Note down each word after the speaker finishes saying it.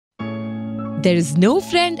There is no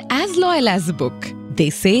friend as loyal as a book.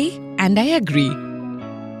 They say, and I agree.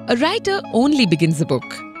 A writer only begins a book.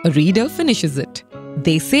 A reader finishes it.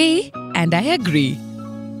 They say, and I agree.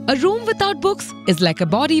 A room without books is like a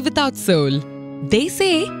body without soul. They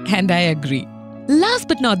say, and I agree. Last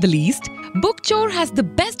but not the least, Bookchor has the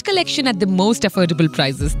best collection at the most affordable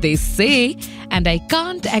prices. They say, and I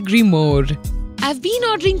can't agree more. I've been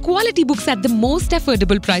ordering quality books at the most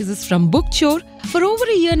affordable prices from Bookchor for over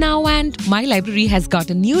a year now, and my library has got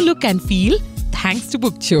a new look and feel thanks to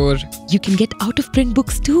Bookchor. You can get out-of-print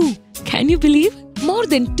books too. Can you believe? More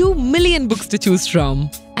than 2 million books to choose from.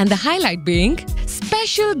 And the highlight being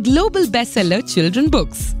special global bestseller children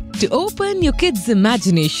books to open your kids'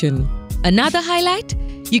 imagination. Another highlight?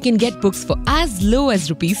 You can get books for as low as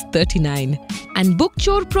 ₹39. And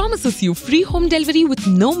Bookchor promises you free home delivery with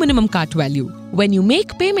no minimum cart value when you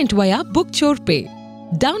make payment via Bookchor Pay.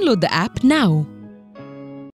 Download the app now.